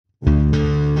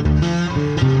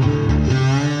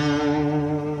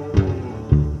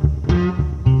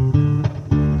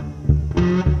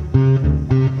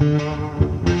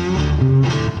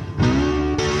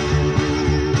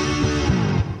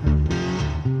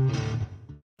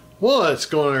What's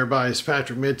going on, everybody? It's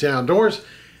Patrick, Midtown Outdoors.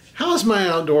 How's my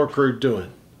outdoor crew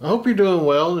doing? I hope you're doing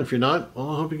well, and if you're not, well,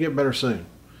 I hope you get better soon.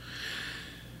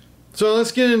 So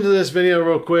let's get into this video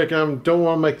real quick. I don't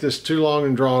want to make this too long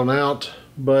and drawn out,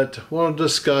 but I want to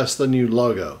discuss the new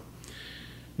logo.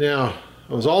 Now,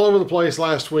 I was all over the place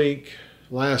last weekend,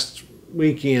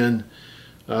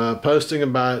 posting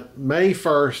about May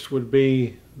 1st would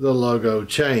be the logo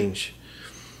change.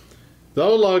 The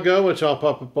old logo, which I'll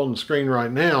pop up on the screen right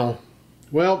now,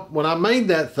 well, when I made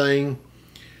that thing,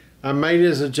 I made it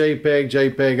as a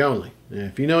JPEG only. And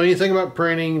if you know anything about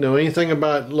printing, know anything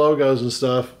about logos and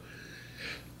stuff,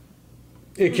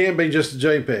 it can't be just a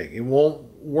JPEG. It won't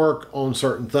work on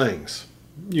certain things.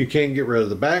 You can't get rid of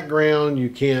the background. You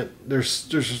can't, there's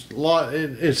a lot,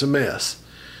 it's a mess.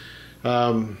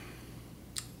 There's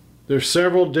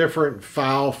several different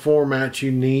file formats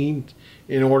you need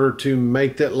in order to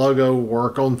make that logo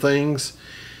work on things.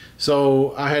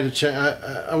 So I had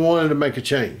to I wanted to make a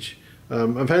change.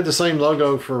 I've had the same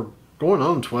logo for going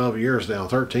on 12 years now,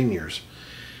 13 years.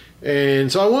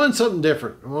 And so I wanted something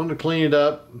different. I wanted to clean it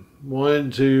up,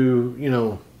 wanted to, you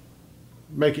know,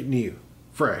 make it new,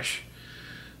 fresh.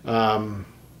 Every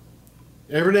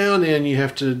now and then you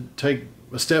have to take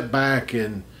a step back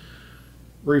and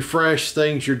refresh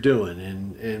things you're doing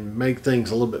and make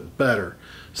things a little bit better.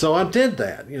 So I did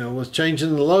that, you know, with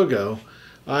changing the logo.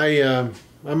 I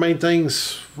made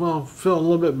things, well, feel a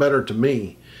little bit better to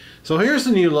me. So here's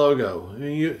the new logo.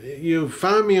 You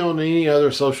find me on any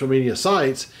other social media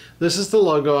sites, this is the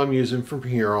logo I'm using from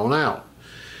here on out.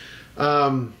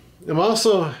 I've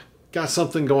also got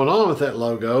something going on with that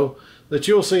logo that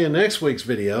you'll see in next week's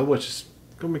video, which is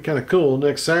going to be kind of cool,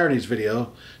 next Saturday's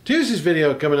video. Tuesday's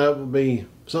video coming up will be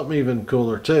something even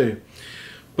cooler too.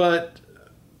 But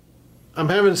I'm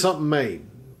having something made,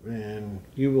 and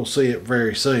you will see it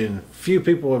very soon. A few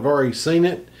people have already seen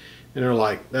it, and they're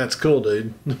like, that's cool,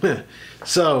 dude.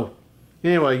 So,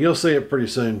 anyway, you'll see it pretty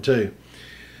soon, too.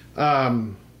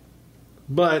 But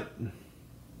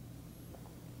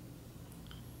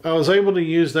I was able to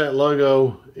use that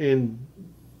logo, and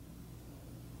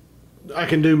I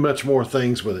can do much more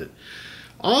things with it.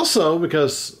 Also,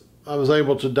 because I was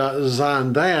able to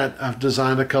design that, I've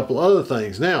designed a couple other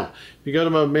things. Now, if you go to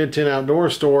my Midtown Outdoor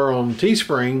store on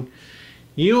Teespring,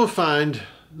 you will find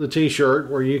the t-shirt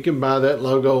where you can buy that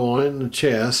logo on it in the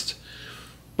chest.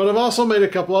 But I've also made a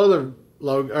couple other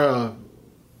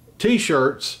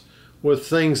t-shirts with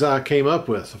things I came up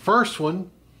with. The first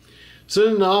one,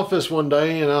 sitting in the office one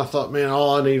day, and I thought, man,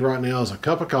 all I need right now is a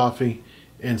cup of coffee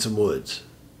and some woods.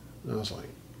 And I was like,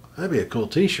 that'd be a cool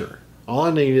t-shirt. All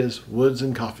I need is woods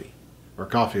and coffee, or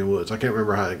coffee and woods. I can't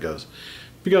remember how it goes.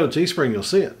 If you go to Teespring, you'll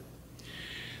see it.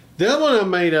 The other one I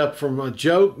made up from a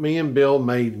joke me and Bill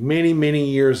made many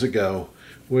years ago.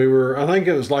 I think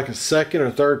it was like a second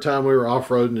or third time we were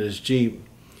off-roading his Jeep,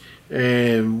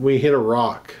 and we hit a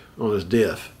rock on his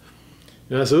diff.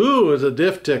 And I said, ooh, it's a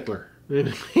diff tickler. And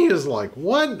he was like,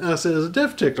 what? And I said, it's a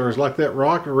diff tickler. It's like that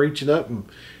rock and reaching up and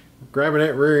grabbing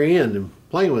that rear end and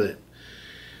playing with it.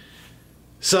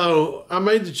 So I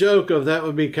made the joke of that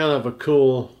would be kind of a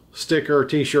cool sticker or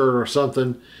t-shirt or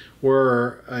something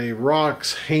where a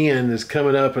rock's hand is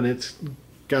coming up and it's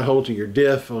got hold of your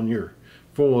diff on your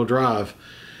four-wheel drive.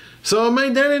 So I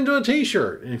made that into a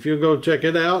t-shirt. And if you'll go check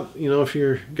it out, you know, if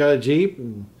you've got a Jeep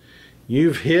and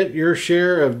you've hit your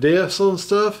share of diffs on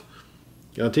stuff,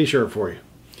 got a t-shirt for you.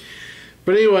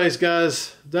 But anyways,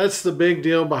 guys, that's the big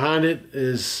deal behind it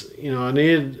is, you know, I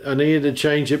needed to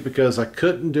change it because I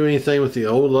couldn't do anything with the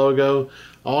old logo.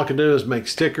 All I could do is make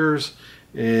stickers,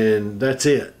 and that's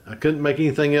it. I couldn't make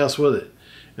anything else with it.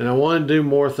 And I wanted to do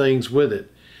more things with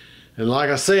it. And like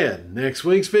I said, next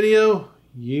week's video,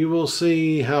 you will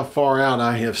see how far out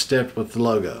I have stepped with the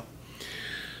logo.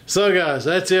 So guys,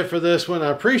 that's it for this one. I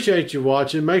appreciate you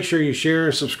watching. Make sure you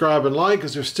share, subscribe, and like,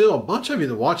 because there's still a bunch of you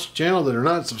that watch the channel that are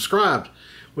not subscribed.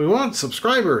 We want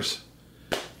subscribers.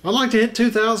 I'd like to hit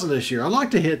 2,000 this year. I'd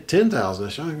like to hit 10,000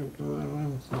 this year.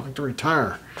 I'd like to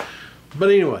retire. But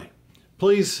anyway,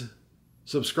 please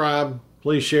subscribe,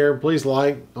 please share, please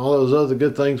like, all those other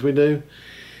good things we do.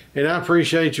 And I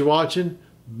appreciate you watching.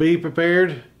 Be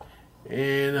prepared.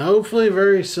 And hopefully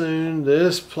very soon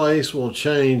this place will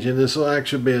change and this will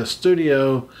actually be a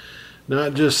studio,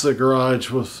 not just the garage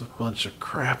with a bunch of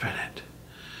crap in it.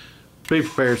 Be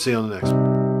prepared. See you on the next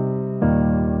one.